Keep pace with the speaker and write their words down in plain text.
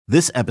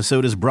This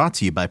episode is brought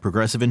to you by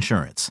Progressive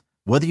Insurance.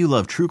 Whether you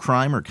love true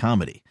crime or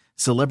comedy,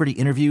 celebrity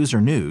interviews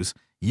or news,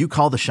 you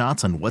call the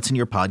shots on what's in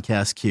your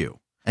podcast queue.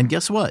 And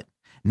guess what?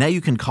 Now you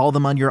can call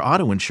them on your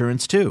auto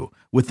insurance too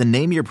with the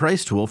Name Your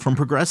Price tool from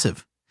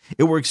Progressive.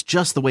 It works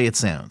just the way it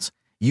sounds.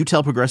 You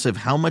tell Progressive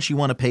how much you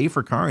want to pay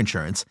for car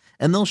insurance,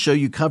 and they'll show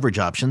you coverage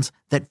options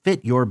that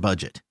fit your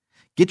budget.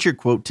 Get your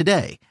quote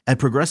today at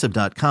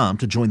Progressive.com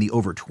to join the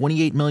over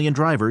 28 million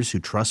drivers who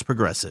trust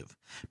Progressive.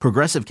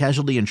 Progressive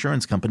Casualty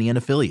Insurance Company and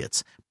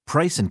Affiliates.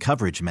 Price and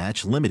coverage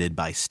match limited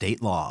by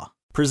state law.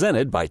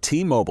 Presented by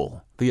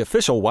T-Mobile, the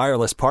official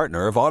wireless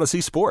partner of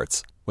Odyssey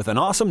Sports. With an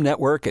awesome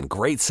network and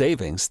great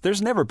savings,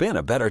 there's never been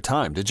a better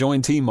time to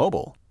join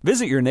T-Mobile.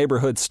 Visit your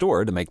neighborhood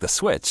store to make the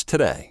switch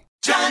today.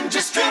 John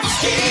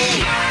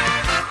Jastrzemski,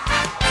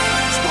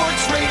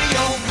 Sports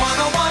Radio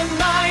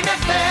 101.9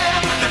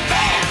 FM, The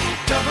Fan,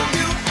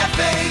 WFAN.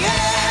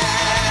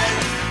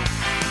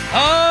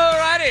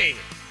 Alrighty,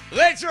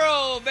 let's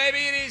roll, baby.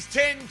 It is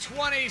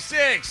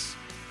 10:26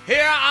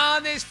 here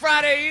on this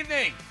Friday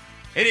evening.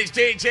 It is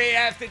JJ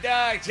After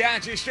Dark,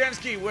 John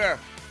Jastrzemski. We're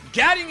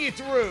guiding you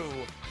through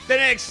the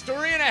next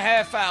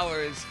 3.5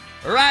 hours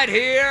right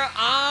here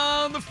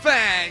on The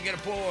Fan. Get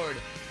aboard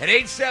at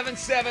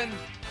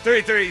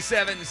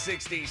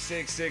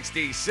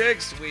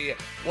 877-337-6666. We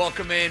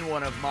welcome in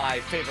one of my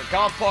favorite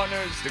golf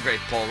partners, the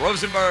great Paul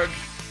Rosenberg,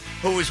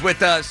 who is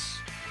with us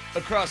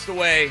across the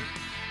way,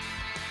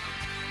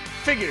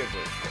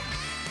 figuratively, of course,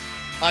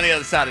 on the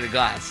other side of the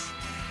glass.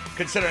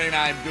 Considering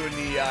I'm doing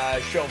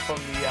the show from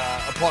the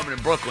apartment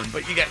in Brooklyn,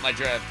 but you get my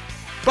drift.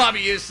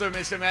 Bobby Usler,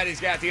 Mr. Maddie's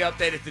got the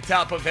update at the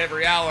top of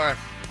every hour.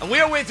 And we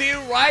are with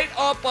you right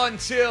up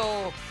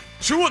until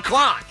 2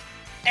 o'clock.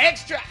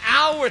 Extra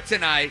hour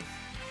tonight.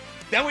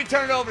 Then we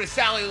turn it over to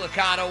Sally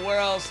Licata. Where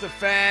else? The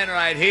Fan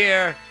right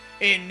here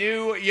in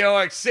New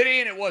York City.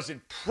 And it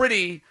wasn't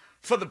pretty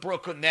for the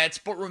Brooklyn Nets.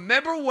 But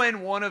remember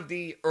when one of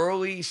the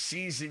early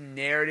season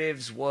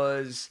narratives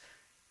was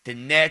the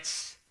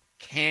Nets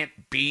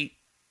can't beat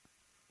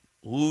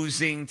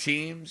losing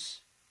teams?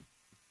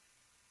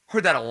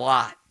 Heard that a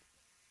lot.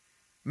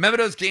 Remember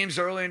those games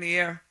early in the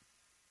year?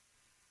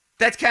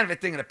 That's kind of a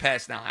thing of the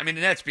past now. I mean,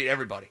 the Nets beat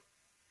everybody.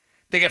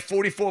 They got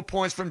 44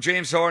 points from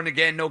James Harden.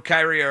 Again, no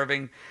Kyrie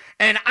Irving.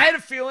 And I had a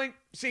feeling,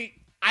 see,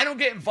 I don't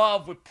get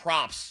involved with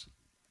props.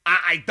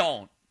 I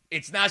don't.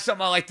 It's not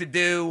something I like to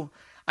do.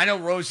 I know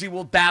Rosie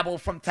will dabble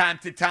from time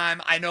to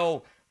time. I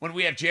know when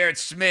we have Jared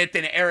Smith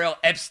and Ariel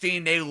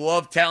Epstein, they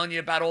love telling you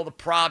about all the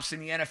props in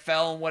the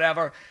NFL and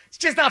whatever. It's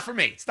just not for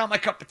me. It's not my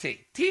cup of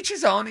tea. To each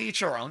his own, to each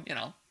your own, you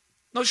know.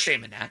 No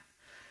shame in that.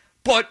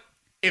 But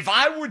if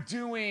I were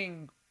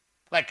doing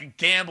like a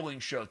gambling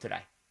show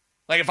today,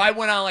 like if I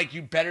went on like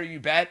You Better You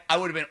Bet, I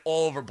would have been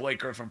all over Blake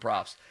Griffin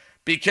props.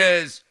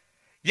 Because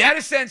you had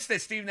a sense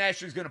that Steve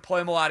Nash was going to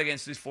play him a lot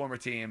against his former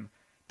team,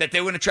 that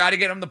they were going to try to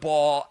get him the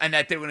ball, and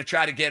that they were going to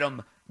try to get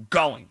him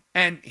going.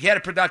 And he had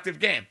a productive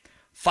game.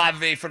 5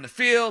 of 8 from the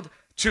field,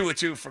 2 of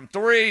 2 from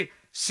 3,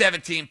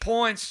 17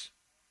 points.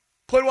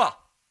 Played well.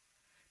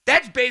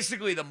 That's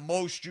basically the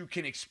most you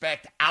can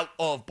expect out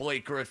of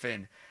Blake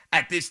Griffin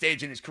at this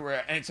stage in his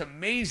career. And it's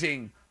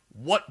amazing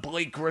what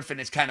Blake Griffin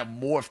has kind of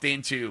morphed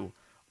into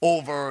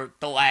over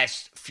the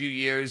last few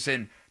years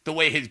and the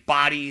way his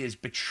body has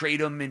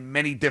betrayed him in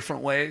many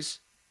different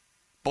ways.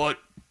 But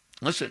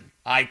listen,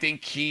 I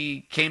think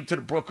he came to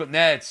the Brooklyn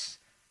Nets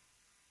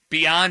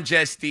beyond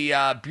just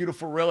the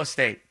beautiful real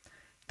estate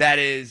that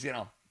is, you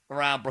know,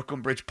 around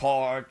Brooklyn Bridge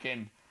Park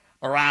and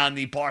around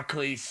the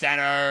Barclays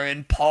Center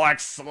and Park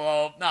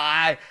Slope. No,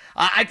 I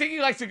think he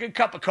likes a good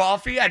cup of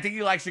coffee. I think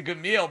he likes a good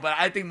meal. But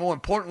I think more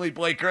importantly,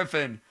 Blake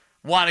Griffin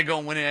want to go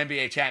and win an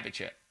NBA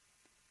championship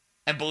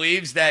and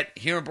believes that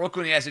here in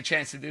Brooklyn he has a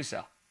chance to do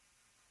so.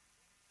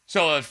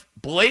 So if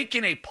Blake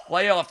in a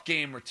playoff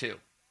game or two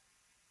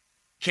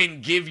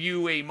can give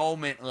you a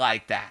moment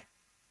like that,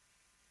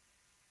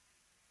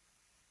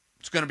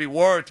 it's going to be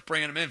worth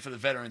bringing him in for the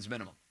veterans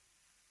minimum.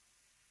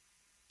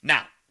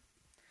 Now,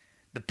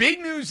 the big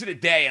news of the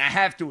day, and I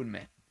have to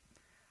admit,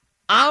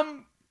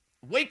 I'm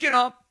waking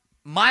up,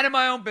 minding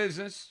my own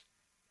business,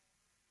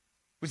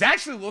 was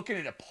actually looking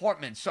at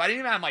apartments, so I didn't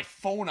even have my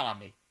phone on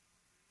me. It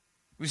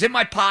was in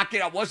my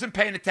pocket. I wasn't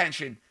paying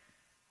attention.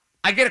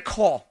 I get a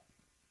call.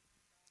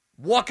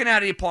 Walking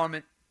out of the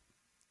apartment.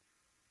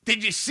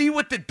 Did you see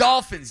what the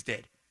Dolphins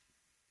did?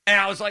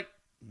 And I was like,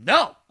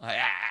 no,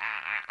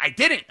 I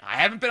didn't. I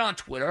haven't been on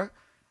Twitter.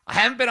 I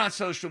haven't been on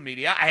social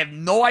media. I have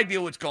no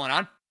idea what's going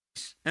on.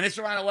 And it's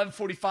around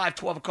 11:45,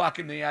 12 o'clock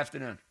in the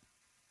afternoon.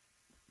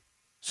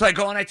 So I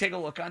go and I take a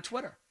look on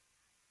Twitter.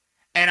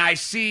 And I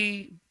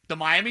see the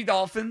Miami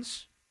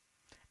Dolphins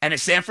and the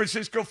San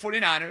Francisco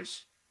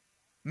 49ers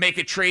make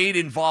a trade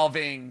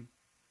involving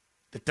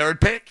the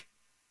 3rd pick,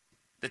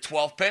 the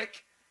 12th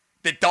pick,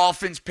 the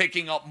Dolphins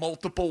picking up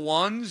multiple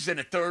ones and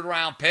a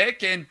 3rd-round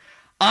pick, and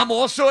I'm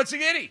all sorts of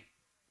giddy.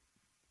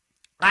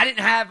 I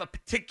didn't have a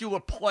particular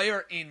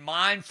player in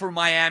mind for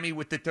Miami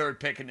with the 3rd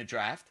pick in the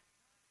draft.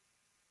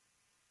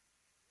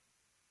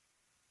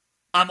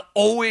 I'm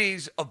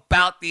always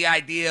about the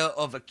idea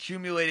of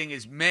accumulating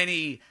as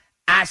many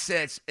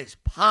assets as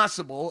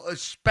possible,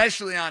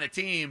 especially on a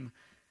team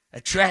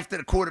that drafted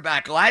a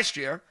quarterback last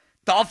year.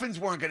 Dolphins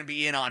weren't going to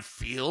be in on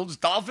Fields.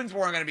 Dolphins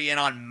weren't going to be in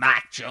on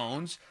Mac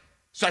Jones.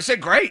 So I said,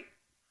 great.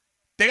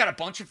 They got a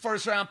bunch of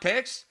first-round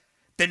picks.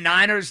 The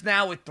Niners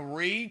now with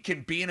 3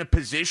 can be in a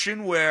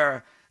position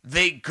where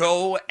they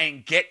go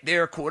and get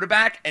their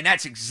quarterback, and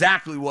that's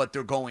exactly what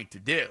they're going to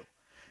do.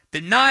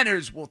 The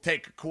Niners will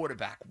take a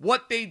quarterback.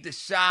 What they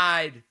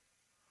decide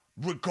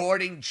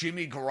regarding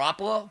Jimmy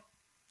Garoppolo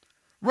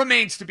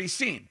remains to be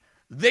seen.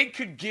 They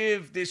could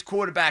give this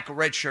quarterback a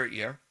redshirt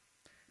year,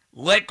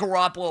 let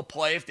Garoppolo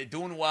play. If they're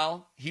doing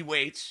well, he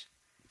waits.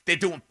 If they're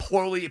doing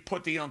poorly, you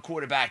put the young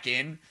quarterback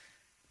in.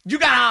 You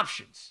got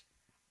options.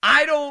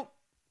 I don't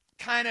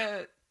kind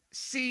of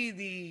see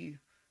the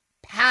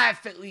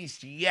path, at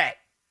least yet,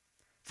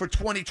 for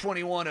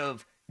 2021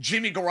 of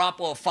Jimmy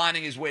Garoppolo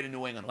finding his way to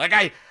New England. Like,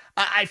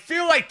 I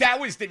feel like that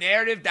was the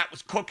narrative that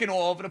was cooking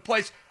all over the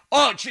place.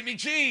 Oh, Jimmy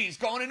G's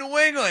going to New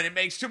England. It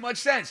makes too much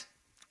sense.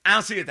 I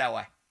don't see it that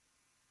way.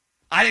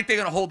 I think they're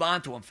going to hold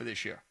on to him for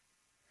this year.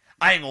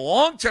 I think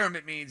long-term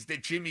it means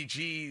that Jimmy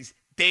G's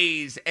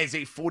days as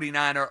a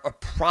 49er are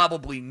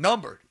probably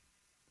numbered.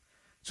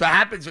 So it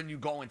happens when you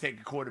go and take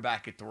a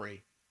quarterback at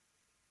 3.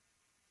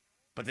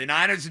 But the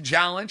Niners and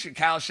John Lynch and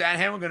Kyle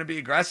Shanahan were going to be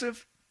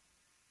aggressive.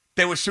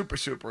 They were super,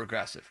 super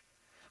aggressive.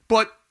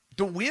 But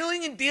the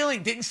wheeling and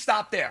dealing didn't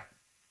stop there.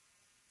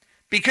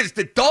 Because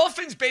the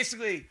Dolphins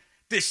basically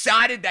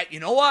decided that, you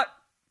know what?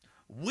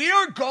 We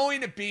are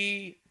going to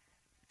be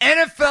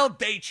NFL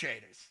day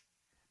traders.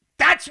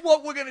 That's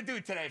what we're going to do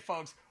today,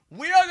 folks.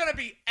 We are going to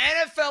be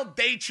NFL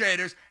day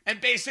traders and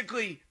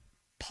basically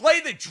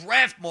play the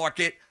draft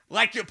market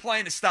like you're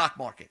playing the stock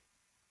market.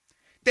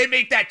 They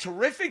make that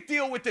terrific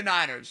deal with the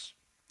Niners.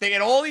 They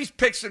get all these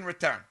picks in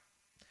return.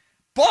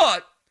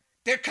 But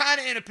they're kind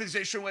of in a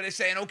position where they're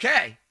saying,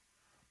 okay,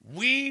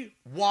 we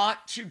want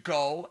to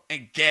go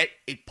and get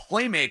a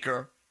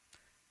playmaker,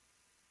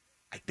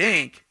 I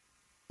think,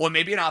 or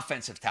maybe an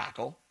offensive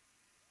tackle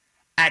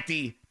at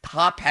the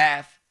top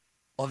half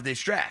of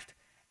this draft.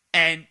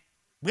 And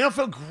we don't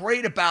feel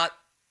great about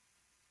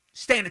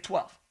staying at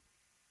 12.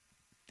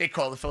 They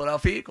call the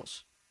Philadelphia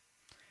Eagles.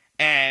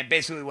 And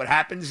basically what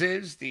happens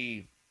is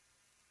the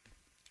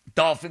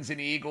Dolphins and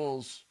the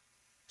Eagles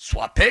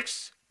swap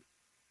picks.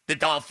 The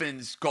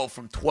Dolphins go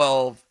from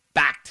 12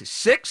 back to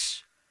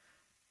 6.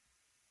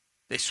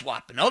 They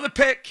swap another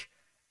pick.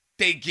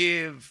 They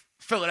give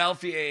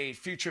Philadelphia a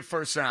future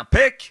first-round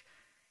pick.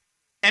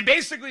 And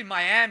basically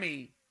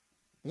Miami,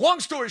 long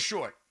story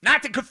short,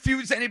 not to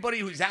confuse anybody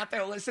who's out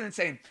there listening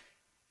saying,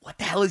 what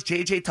the hell is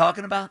JJ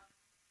talking about?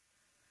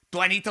 Do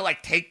I need to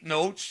take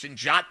notes and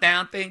jot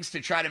down things to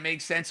try to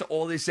make sense of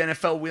all this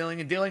NFL wheeling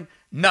and dealing?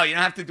 No, you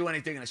don't have to do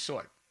anything of the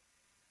sort.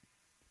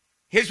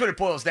 Here's what it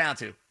boils down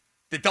to.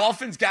 The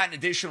Dolphins got an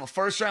additional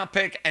first-round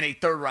pick and a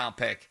third-round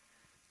pick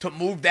to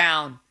move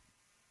down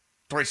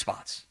 3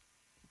 spots.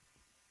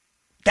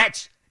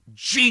 That's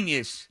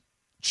genius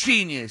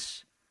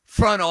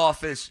front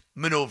office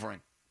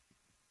maneuvering.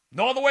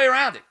 No other way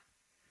around it.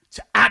 It's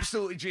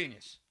absolutely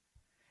genius.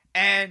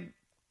 And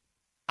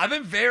I've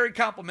been very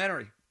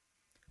complimentary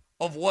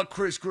of what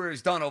Chris Grier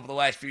has done over the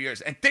last few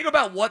years. And think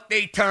about what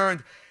they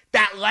turned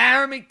that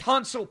Laramie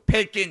Tunsil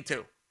pick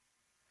into.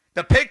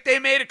 The pick they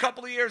made a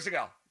couple of years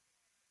ago.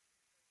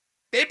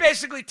 They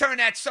basically turned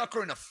that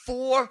sucker into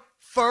 4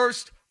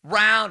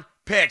 first-round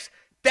picks.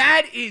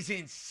 That is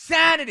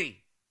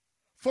insanity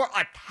for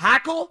a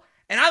tackle.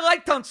 And I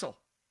like Tunsil.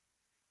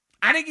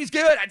 I think he's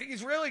good. I think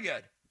he's really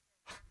good.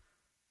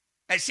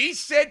 As he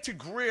said to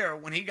Grier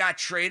when he got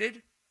traded,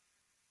 he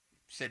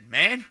said,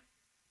 man,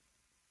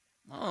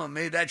 I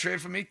made that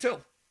trade for me too.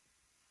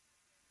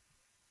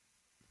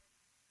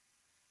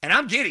 And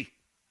I'm giddy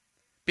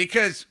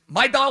because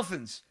my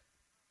Dolphins,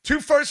 2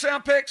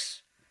 first-round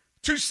picks,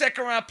 2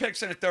 second-round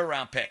picks, and a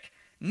third-round pick.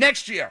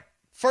 Next year,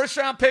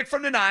 first-round pick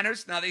from the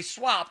Niners. Now, they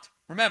swapped.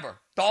 Remember,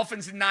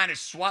 Dolphins and Niners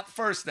swap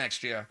first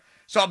next year.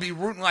 So I'll be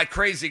rooting like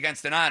crazy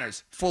against the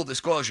Niners. Full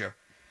disclosure.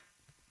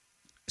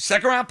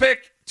 Second-round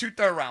pick, 2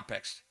 third-round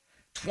picks.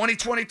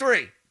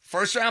 2023,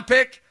 first-round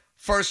pick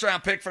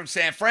from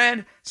San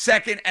Fran,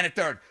 second and a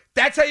third.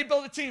 That's how you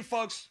build a team,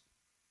 folks.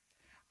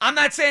 I'm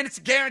not saying it's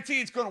a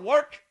guarantee it's going to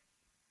work.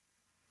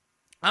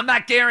 I'm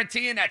not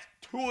guaranteeing that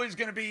Tua is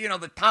going to be,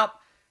 the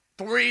top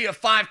 3 or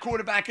 5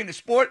 quarterback in the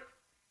sport.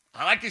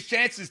 I like his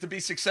chances to be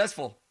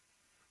successful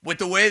with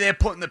the way they're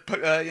putting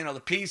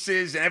the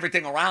pieces and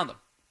everything around them.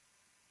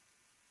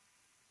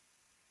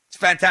 It's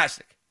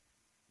fantastic.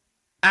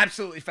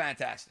 Absolutely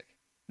fantastic.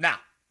 Now,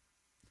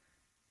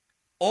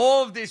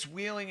 all of this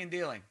wheeling and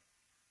dealing,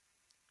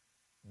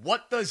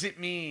 what does it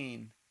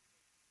mean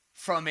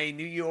from a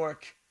New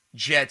York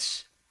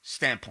Jets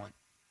standpoint?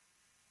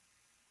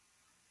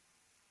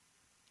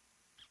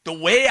 The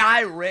way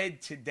I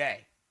read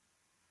today,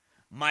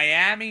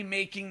 Miami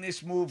making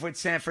this move with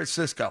San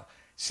Francisco.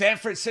 San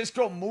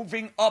Francisco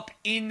moving up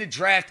in the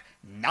draft,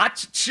 not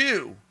to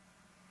 2,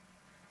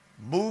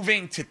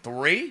 moving to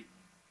 3.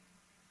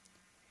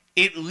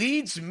 It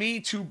leads me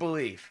to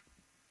believe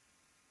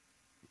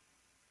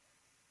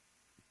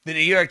the New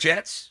York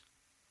Jets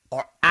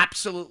are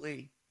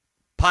absolutely,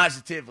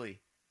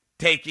 positively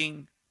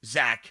taking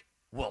Zach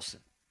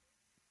Wilson.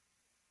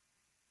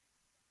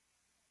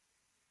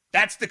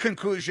 That's the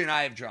conclusion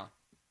I have drawn.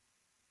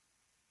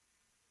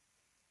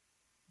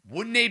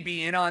 Wouldn't they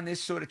be in on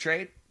this sort of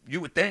trade?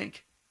 You would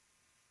think.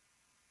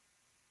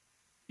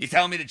 You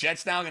telling me the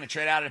Jets now are going to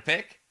trade out of the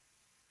pick?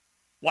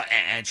 What,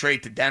 and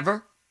trade to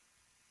Denver?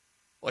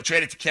 Or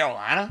trade it to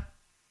Carolina?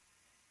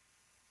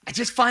 I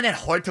just find that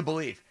hard to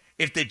believe.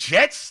 If the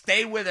Jets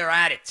stay where they're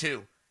at it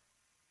too,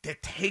 they're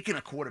taking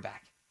a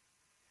quarterback.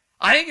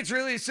 I think it's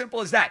really as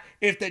simple as that.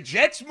 If the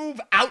Jets move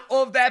out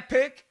of that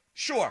pick,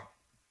 sure.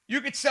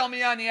 You could sell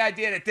me on the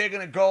idea that they're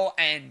going to go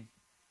and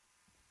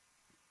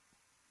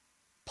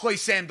play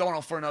Sam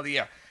Darnold for another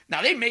year.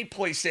 Now, they may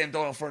play Sam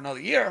Darnold for another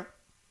year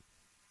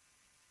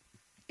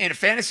in a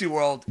fantasy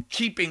world,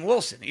 keeping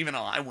Wilson, even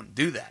though I wouldn't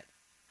do that.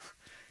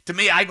 To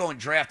me, I go and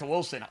draft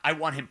Wilson. I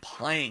want him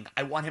playing.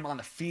 I want him on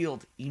the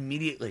field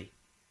immediately.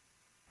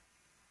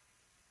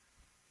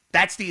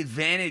 That's the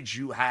advantage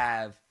you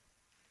have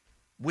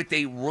with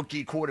a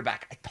rookie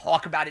quarterback. I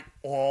talk about it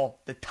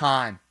all the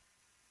time.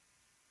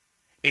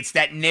 It's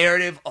that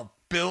narrative of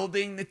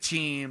building the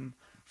team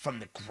from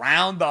the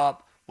ground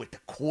up with the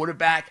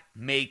quarterback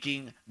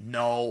making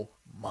no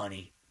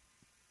money.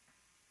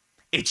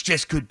 It's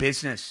just good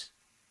business.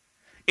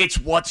 It's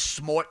what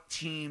smart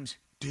teams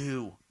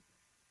do.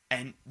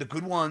 And the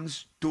good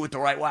ones do it the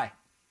right way.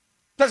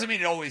 Doesn't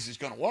mean it always is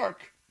going to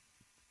work.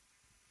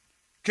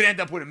 Could end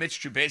up with a Mitch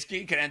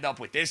Trubisky. Could end up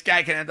with this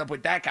guy. Could end up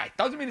with that guy.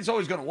 Doesn't mean it's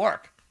always going to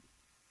work.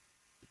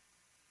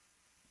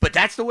 But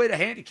that's the way to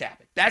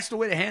handicap it. That's the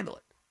way to handle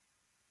it.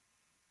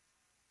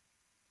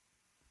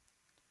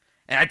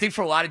 And I think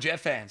for a lot of Jet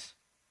fans,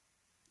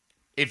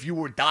 if you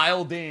were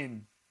dialed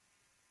in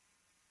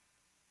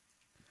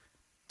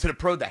to the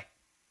pro day,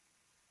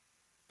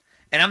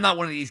 and I'm not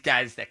one of these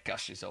guys that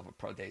gushes over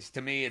pro days.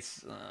 To me,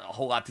 it's a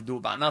whole lot to do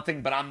about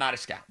nothing, but I'm not a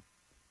scout.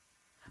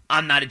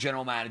 I'm not a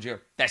general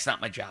manager. That's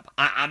not my job.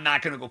 I'm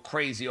not going to go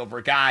crazy over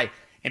a guy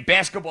in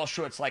basketball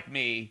shorts like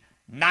me,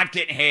 not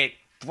getting hit,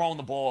 throwing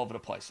the ball over the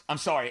place. I'm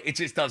sorry. It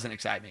just doesn't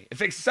excite me.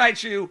 If it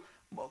excites you,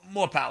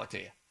 more power to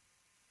you.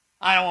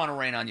 I don't want to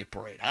rain on your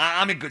parade.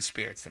 I'm in good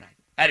spirits tonight.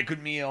 I had a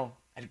good meal.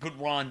 I had a good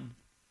run.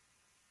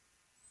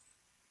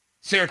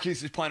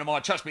 Syracuse is playing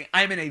tomorrow. Trust me,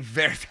 I'm in a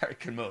very, very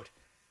good mood.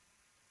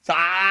 So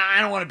I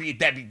don't want to be a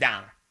Debbie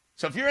Downer.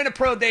 So if you're in the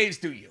pro days,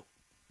 do you.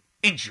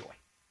 Enjoy.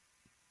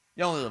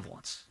 You only live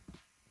once.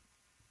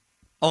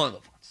 Only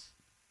live once.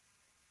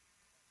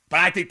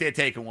 But I think they're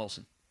taking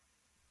Wilson.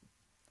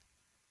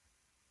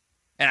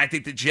 And I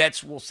think the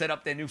Jets will set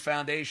up their new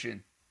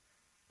foundation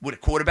with a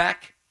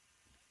quarterback,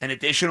 an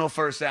additional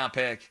first-round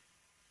pick,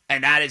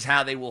 and that is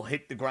how they will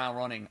hit the ground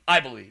running,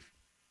 I believe,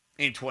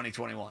 in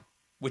 2021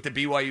 with the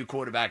BYU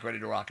quarterback ready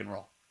to rock and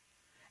roll.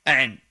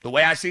 And the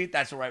way I see it,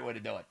 that's the right way to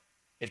do it.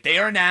 If they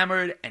are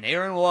enamored and they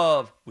are in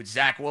love with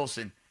Zach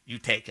Wilson, you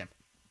take him.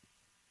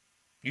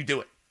 You do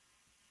it.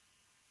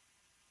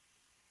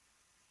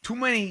 Too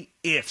many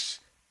ifs.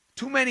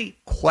 Too many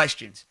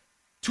questions.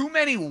 Too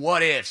many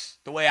what ifs,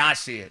 the way I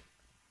see it,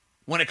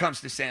 when it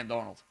comes to Sam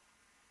Darnold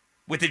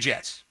with the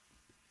Jets.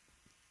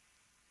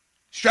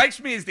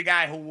 Strikes me as the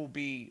guy who will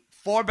be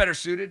far better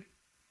suited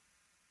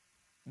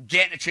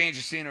getting a change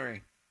of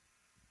scenery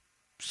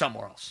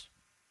somewhere else.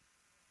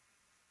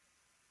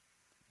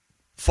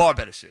 Far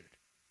better suited.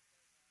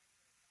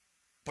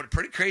 But a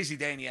pretty crazy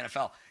day in the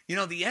NFL. You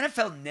know, the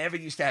NFL never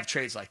used to have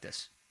trades like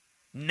this.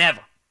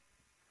 Never.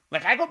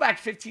 Like, I go back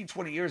 15,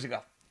 20 years ago.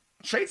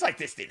 Trades like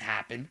this didn't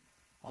happen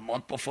a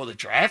month before the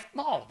draft.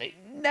 No, they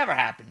never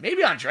happened.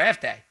 Maybe on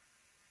draft day.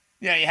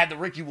 You know, you had the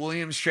Ricky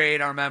Williams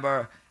trade, I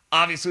remember.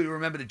 Obviously, we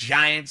remember the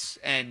Giants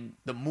and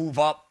the move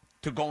up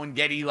to go and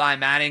get Eli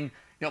Manning.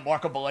 You know,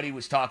 Marco Belletti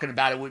was talking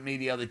about it with me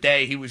the other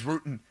day. He was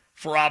rooting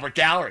for Robert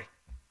Gallery.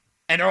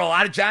 And there are a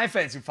lot of Giant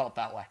fans who felt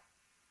that way.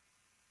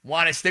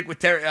 Want to stick with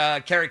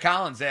Kerry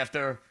Collins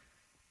after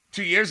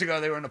 2 years ago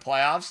they were in the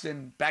playoffs,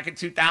 and back in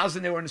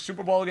 2000 they were in the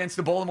Super Bowl against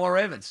the Baltimore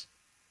Ravens.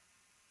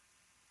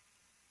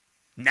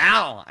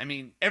 Now, I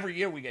mean, every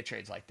year we get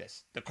trades like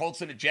this. The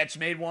Colts and the Jets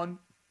made one.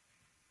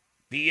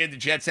 The year the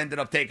Jets ended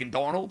up taking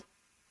Darnold.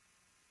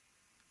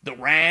 The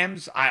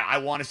Rams, I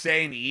want to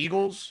say, and the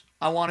Eagles,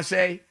 I want to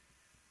say,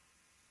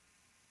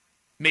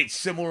 made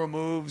similar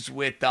moves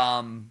with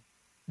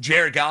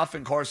Jared Goff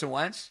and Carson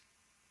Wentz.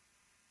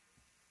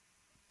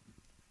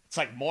 It's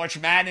like March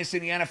Madness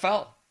in the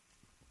NFL.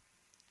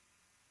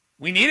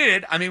 We needed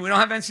it. I mean, we don't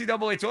have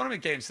NCAA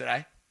tournament games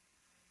today.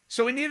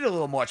 So we needed a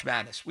little March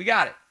Madness. We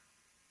got it.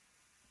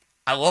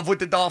 I love what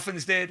the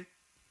Dolphins did.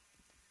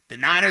 The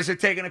Niners are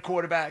taking a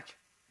quarterback.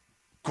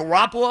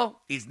 Garoppolo,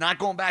 he's not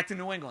going back to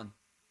New England.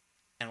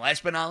 And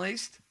last but not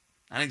least,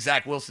 I think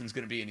Zach Wilson's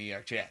going to be a New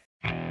York Jet.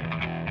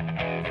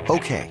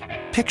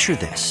 Okay, picture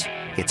this.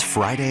 It's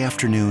Friday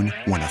afternoon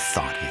when a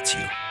thought hits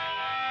you.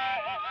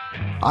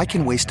 I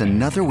can waste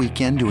another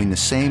weekend doing the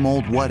same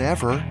old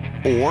whatever,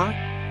 or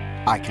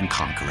I can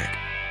conquer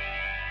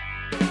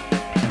it.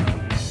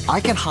 I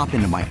can hop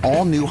into my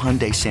all-new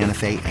Hyundai Santa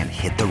Fe and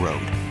hit the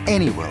road.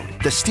 Any road.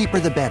 The steeper,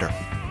 the better.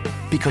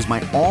 Because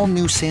my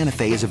all-new Santa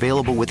Fe is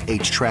available with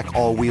H-Track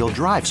all-wheel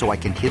drive, so I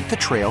can hit the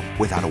trail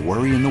without a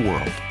worry in the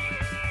world.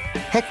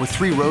 Heck, with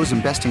 3 rows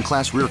and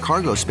best-in-class rear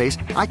cargo space,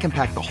 I can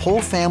pack the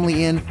whole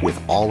family in with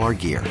all our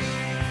gear.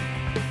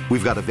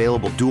 We've got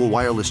available dual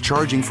wireless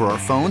charging for our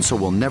phones, so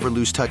we'll never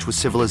lose touch with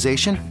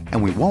civilization,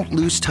 and we won't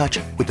lose touch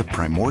with the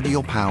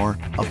primordial power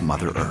of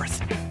Mother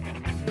Earth.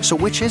 So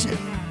which is it?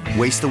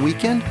 Waste the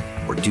weekend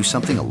or do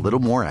something a little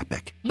more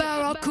epic?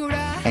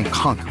 And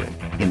conquer it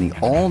in the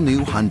all-new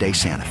Hyundai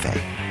Santa Fe.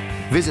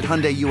 Visit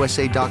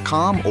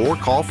HyundaiUSA.com or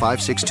call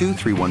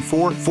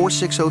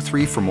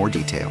 562-314-4603 for more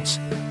details.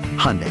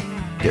 Hyundai,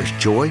 there's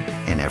joy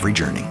in every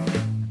journey.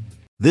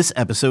 This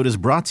episode is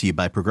brought to you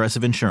by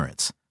Progressive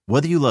Insurance.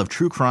 Whether you love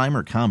true crime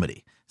or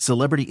comedy,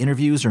 celebrity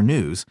interviews or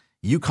news,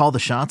 you call the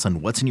shots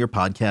on what's in your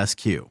podcast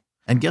queue.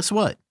 And guess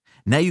what?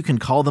 Now you can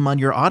call them on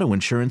your auto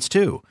insurance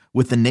too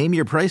with the Name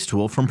Your Price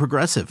tool from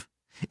Progressive.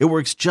 It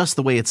works just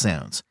the way it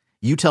sounds.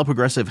 You tell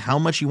Progressive how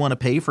much you want to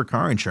pay for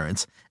car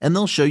insurance, and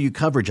they'll show you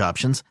coverage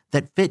options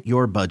that fit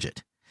your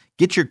budget.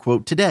 Get your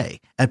quote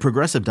today at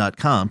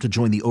Progressive.com to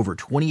join the over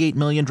 28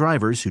 million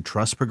drivers who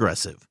trust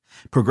Progressive.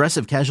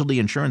 Progressive Casualty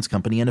Insurance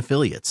Company and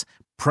Affiliates.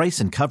 Price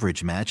and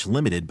coverage match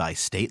limited by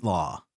state law.